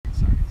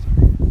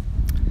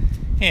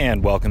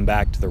And welcome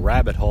back to the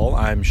Rabbit Hole.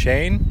 I'm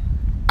Shane.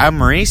 I'm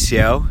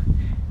Mauricio.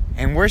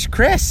 And where's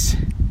Chris?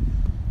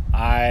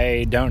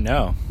 I don't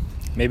know.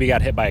 Maybe he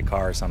got hit by a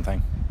car or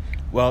something.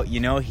 Well, you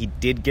know, he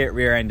did get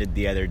rear-ended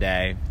the other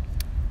day.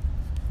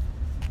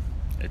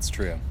 It's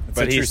true. It's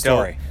a true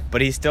story.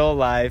 But he's still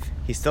alive.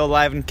 He's still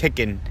alive and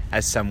kicking,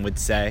 as some would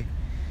say.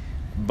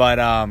 But,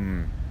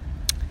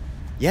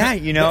 yeah,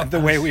 you know. The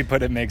way we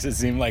put it makes it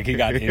seem like he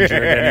got injured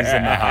and he's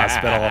in the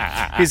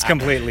hospital. He's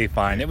completely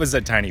fine. It was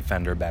a tiny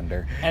fender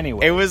bender.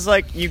 Anyway. It was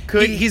like you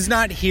could. He's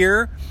not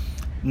here,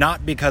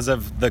 not because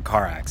of the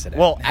car accident.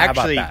 Well, How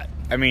actually, about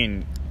that? I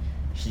mean,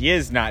 he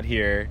is not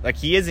here. Like,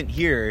 he isn't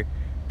here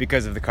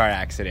because of the car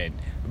accident.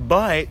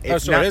 But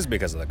it's it is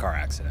because of the car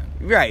accident.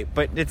 Right,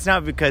 but it's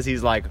not because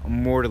he's, like,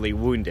 mortally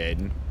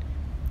wounded.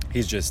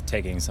 He's just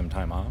taking some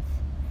time off?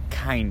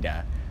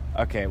 Kinda.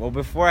 Okay, well,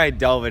 before I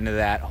delve into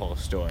that whole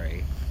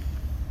story...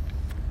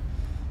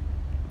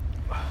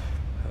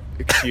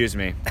 Excuse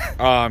me.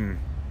 So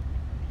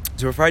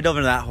before I delve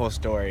into that whole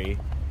story,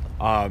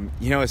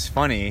 you know, it's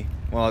funny.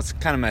 Well, it's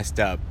kind of messed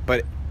up,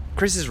 but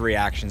Chris's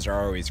reactions are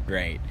always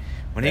great.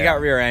 When he got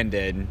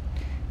rear-ended,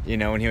 you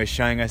know, when he was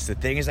showing us the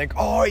thing, he's like,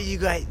 oh, you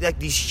got, like,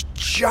 these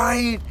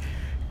giant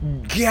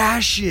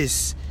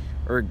gashes.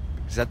 Or,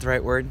 is that the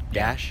right word?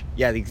 Gash?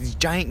 Yeah, these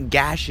giant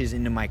gashes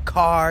into my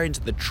car, into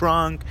the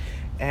trunk.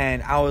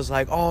 And I was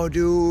like, oh,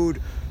 dude,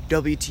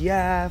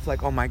 WTF,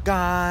 like, oh, my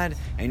God.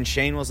 And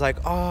Shane was like,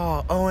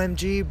 oh,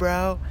 OMG,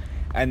 bro.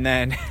 And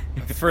then...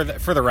 For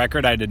the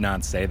record, I did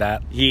not say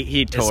that.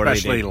 He totally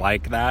Especially did.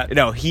 like that.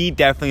 No, he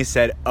definitely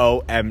said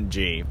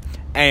OMG.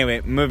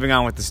 Anyway, moving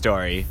on with the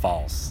story.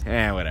 False.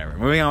 Whatever.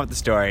 Moving on with the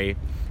story.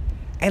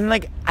 And,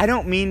 like, I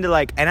don't mean to,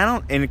 like...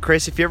 And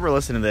Chris, if you ever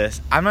listen to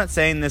this, I'm not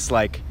saying this,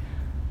 like,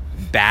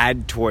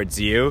 bad towards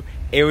you.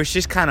 It was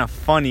just kind of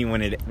funny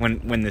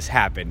when this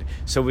happened.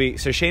 So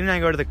Shane and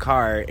I go to the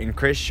car, and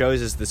Chris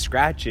shows us the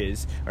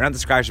scratches, or not the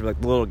scratches, but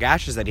like the little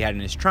gashes that he had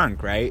in his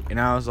trunk, right? And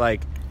I was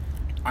like,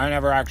 I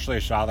never actually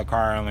saw the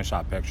car. I only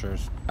saw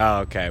pictures.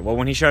 oh, okay. Well,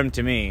 when he showed them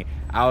to me,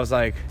 I was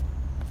like,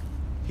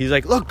 he's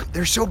like, look,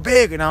 they're so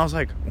big, and I was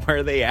like, where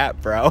are they at,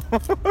 bro?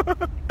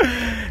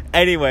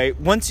 Anyway,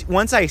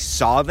 once I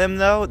saw them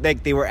though,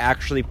 like they were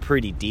actually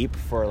pretty deep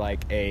for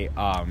like a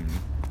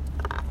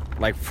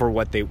like for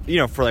what they, you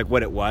know, for like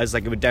what it was.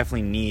 Like it would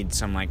definitely need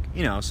some like,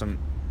 you know, some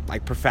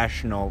like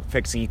professional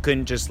fixing. You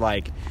couldn't just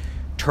like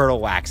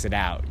turtle wax it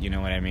out, you know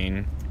what I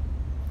mean?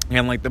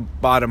 And like the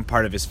bottom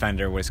part of his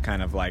fender was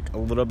kind of like a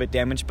little bit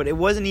damaged, but it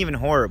wasn't even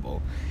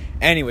horrible.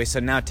 Anyway,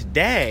 so now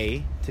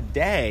today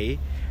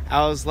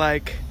I was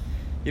like,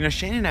 you know,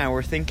 Shane and I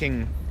were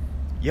thinking,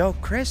 yo,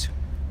 Chris,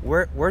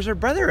 where's our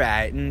brother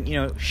at? And you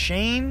know,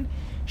 Shane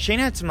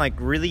had some like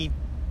really,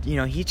 you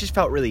know, he just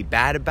felt really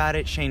bad about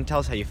it. Shane, tell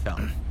us how you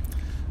felt.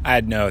 I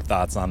had no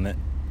thoughts on it.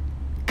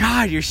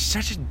 God, you're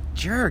such a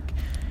jerk.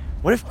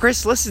 What if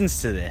Chris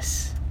listens to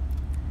this?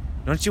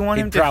 Don't you want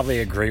him He'd to... probably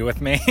agree with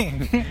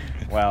me.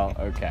 Well,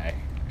 okay.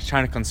 I was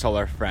trying to console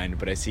our friend,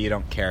 but I see you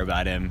don't care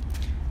about him.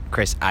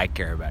 Chris, I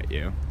care about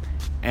you.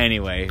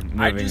 Anyway,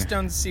 I just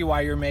don't see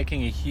why you're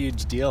making a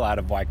huge deal out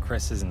of why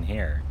Chris isn't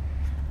here.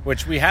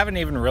 Which we haven't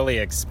even really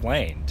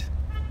explained.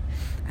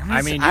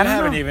 I mean, you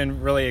haven't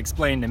even really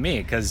explained to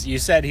me, because you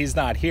said he's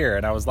not here,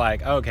 and I was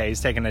like, okay,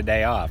 he's taking a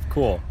day off.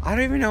 Cool. I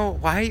don't even know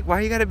why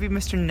you gotta be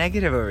Mr.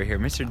 Negative over here,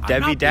 Mr.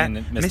 Debbie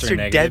Mr.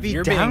 Negative.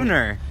 Debbie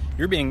Downer.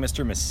 You're being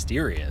Mr.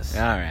 Mysterious.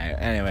 All right.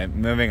 Anyway,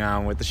 moving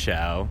on with the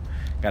show.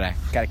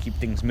 Gotta keep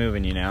things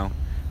moving, you know.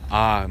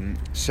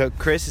 So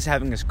Chris is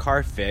having his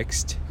car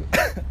fixed.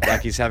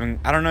 Like he's having,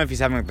 I don't know if he's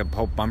having like the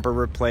whole bumper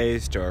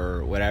replaced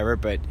or whatever,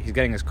 but he's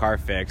getting his car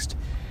fixed.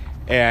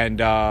 And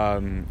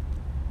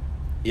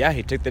yeah,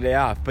 he took the day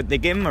off. But they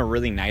gave him a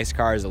really nice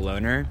car as a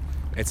loaner.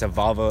 It's a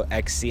Volvo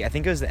XC. I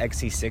think it was the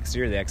XC60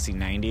 or the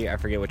XC90. I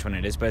forget which one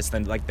it is, but it's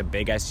like the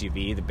big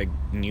SUV, the big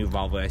new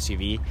Volvo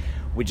SUV,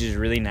 which is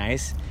really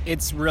nice.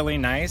 It's really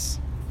nice.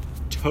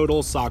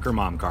 Total soccer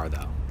mom car,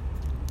 though.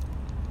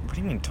 What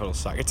do you mean total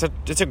soccer?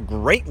 It's a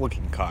great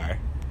looking car.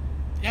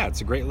 Yeah,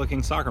 it's a great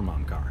looking soccer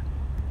mom car.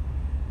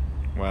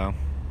 Well,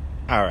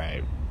 all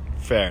right,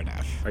 fair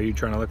enough. Are you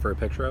trying to look for a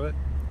picture of it?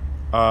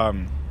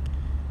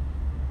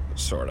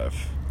 Sort of.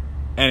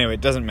 Anyway,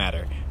 it doesn't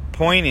matter.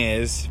 Point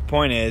is,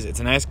 it's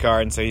a nice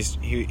car, and so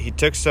he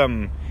took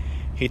some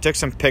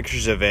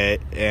pictures of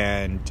it,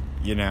 and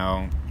you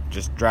know,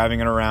 just driving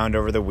it around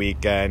over the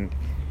weekend.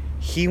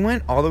 He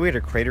went all the way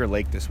to Crater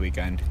Lake this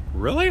weekend.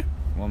 Really?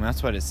 Well,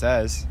 that's what it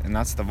says, and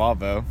that's the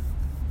Volvo.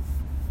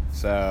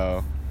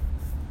 So,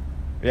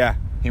 yeah,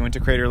 he went to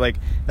Crater Lake.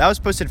 That was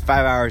posted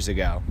 5 hours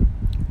ago.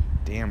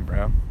 Damn,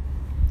 bro.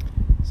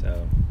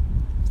 So,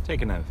 he's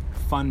taking a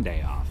fun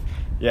day off.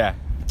 Yeah.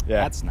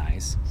 That's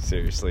nice.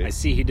 Seriously. I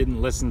see he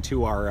didn't listen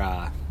to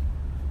our,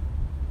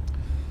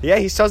 Yeah,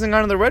 he still hasn't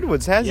gone to the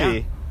Redwoods, has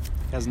he?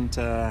 Hasn't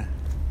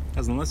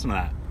listened to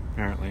that,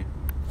 apparently.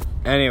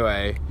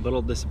 Anyway. A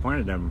little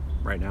disappointed in him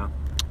right now.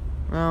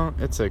 Well,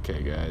 it's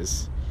okay,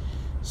 guys.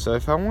 So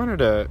if I wanted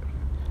to...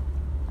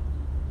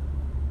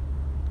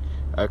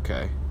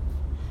 Okay.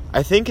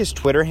 I think his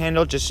Twitter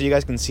handle, just so you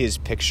guys can see his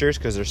pictures,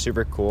 because they're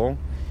super cool.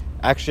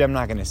 Actually, I'm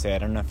not going to say it. I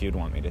don't know if you'd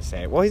want me to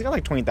say it. Well, he's got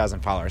like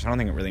 20,000 followers. I don't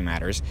think it really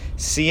matters.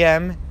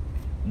 CM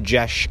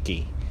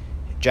Jeschke.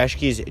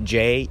 Jeschke is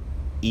Jeschke.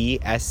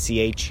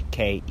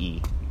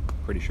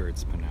 Pretty sure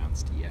it's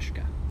pronounced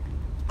Yeshka.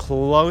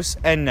 Close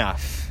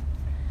enough.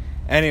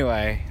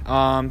 Anyway,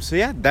 so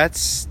yeah,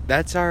 that's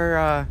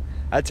our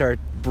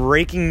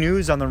breaking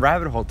news on the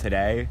rabbit hole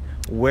today.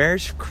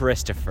 Where's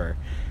Christopher?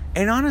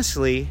 And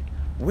honestly,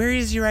 where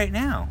is he right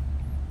now?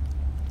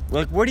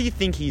 Like, what do you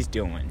think he's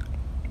doing?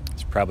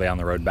 He's probably on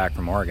the road back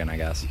from Oregon, I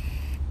guess.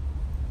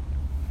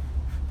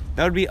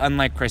 That would be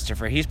unlike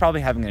Christopher. He's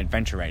probably having an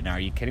adventure right now. Are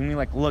you kidding me?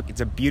 Like, look,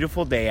 it's a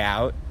beautiful day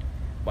out.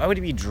 Why would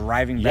he be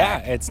driving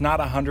back? Yeah, it's not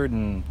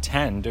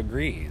 110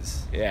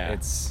 degrees. Yeah.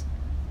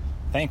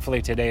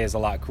 Thankfully, today is a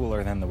lot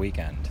cooler than the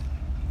weekend.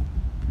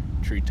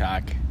 True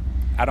talk.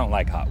 I don't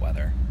like hot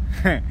weather.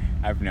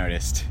 I've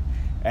noticed.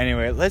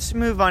 Anyway, let's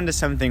move on to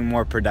something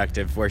more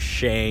productive where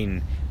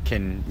Shane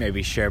can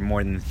maybe share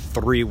more than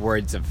 3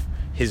 words of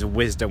his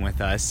wisdom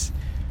with us.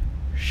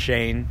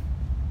 Shane,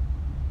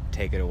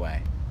 take it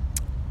away.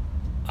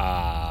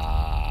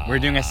 We're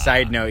doing a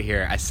side note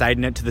here. A side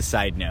note to the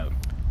side note.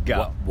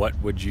 Go.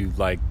 What would you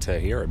like to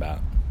hear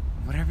about?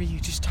 Whatever you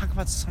just talk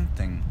about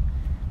something.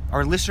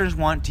 Our listeners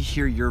want to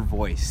hear your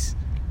voice.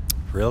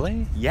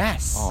 Really?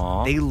 Yes.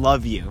 Aww. They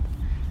love you.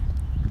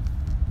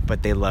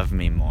 But they love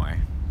me more.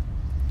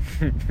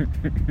 This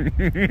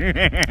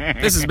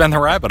has been the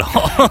rabbit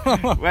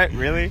hole. What?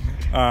 Really?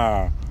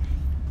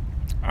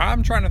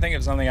 I'm trying to think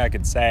of something I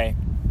could say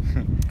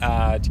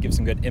to give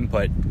some good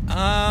input.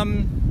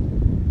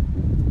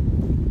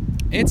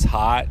 It's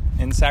hot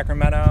in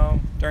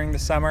Sacramento during the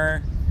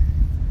summer.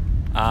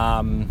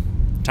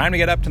 Time to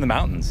get up to the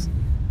mountains.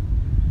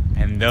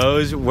 And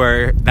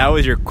that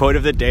was your quote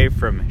of the day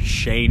from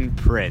Shane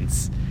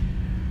Prince.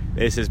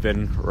 This has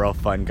been real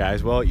fun,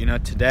 guys. Well,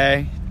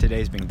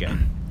 today's been good.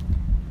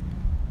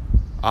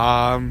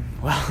 Well,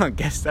 I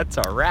guess that's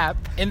a wrap.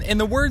 In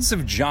the words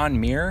of John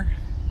Muir,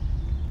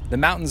 the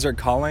mountains are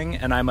calling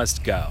and I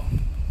must go.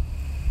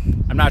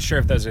 I'm not sure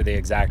if those are the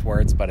exact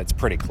words, but it's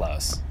pretty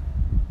close.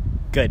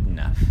 Good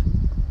enough.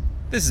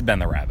 This has been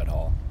the rabbit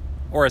hole.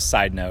 Or a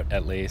side note,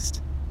 at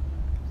least.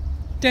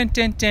 Dun,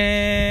 dun,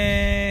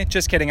 dun.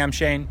 Just kidding, I'm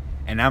Shane.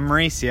 And I'm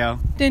Mauricio.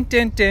 Dun,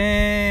 dun,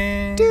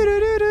 dun.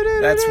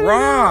 That's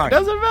wrong.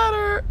 Doesn't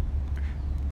matter.